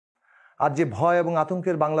আর যে ভয় এবং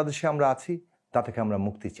আতঙ্কের বাংলাদেশে আমরা আছি তা থেকে আমরা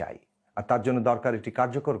মুক্তি চাই। আর তার জন্য দরকার একটি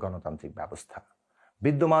কার্যকর গণতান্ত্রিক ব্যবস্থা।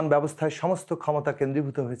 বিদ্যমান ব্যবস্থায় সমস্ত ক্ষমতা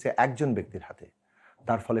কেন্দ্রীভূত হয়েছে একজন ব্যক্তির হাতে।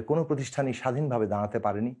 তার ফলে কোনো প্রতিষ্ঠানই স্বাধীনভাবে দাঁড়াতে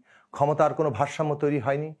পারেনি। ক্ষমতার কোনো ভারসাম্য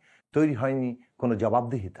তৈরি হয়নি কোনো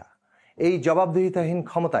জবাবদিহিতা। এই জবাবদিহিতাহীন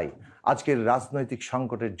ক্ষমতাই আজকের রাজনৈতিক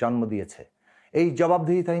সংকটের জন্ম দিয়েছে। এই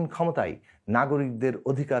জবাবদিহিতাহীন ক্ষমতাই নাগরিকদের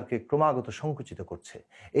অধিকারকে ক্রমাগত সংকুচিত করছে।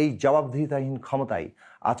 এই জবাবদিহিতাহীন ক্ষমতাই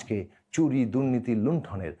আজকে চুরি, দুর্নীতি,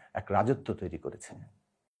 লুণ্ঠনের এক রাজত্ব তৈরি করেছে।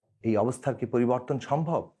 এই অবস্থার কি পরিবর্তন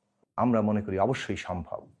সম্ভব? আমরা মনে করি অবশ্যই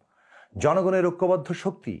সম্ভব। জনগণের ঐক্যবদ্ধ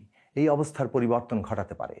শক্তি এই অবস্থার পরিবর্তন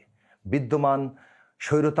ঘটাতে পারে। বিদ্যমান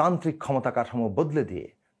স্বৈরতান্ত্রিক ক্ষমতা কাঠামো বদলে দিয়ে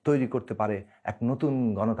তৈরি করতে পারে এক নতুন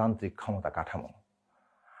গণতান্ত্রিক ক্ষমতা কাঠামো।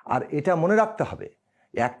 আর এটা মনে রাখতে হবে,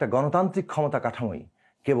 একটা গণতান্ত্রিক ক্ষমতা কাঠামোই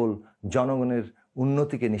কেবল জনগণের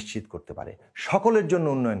উন্নতিকে নিশ্চিত করতে পারে, সকলের জন্য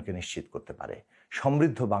উন্নয়নকে নিশ্চিত করতে পারে,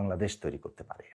 সমৃদ্ধ বাংলাদেশ তৈরি করতে পারে।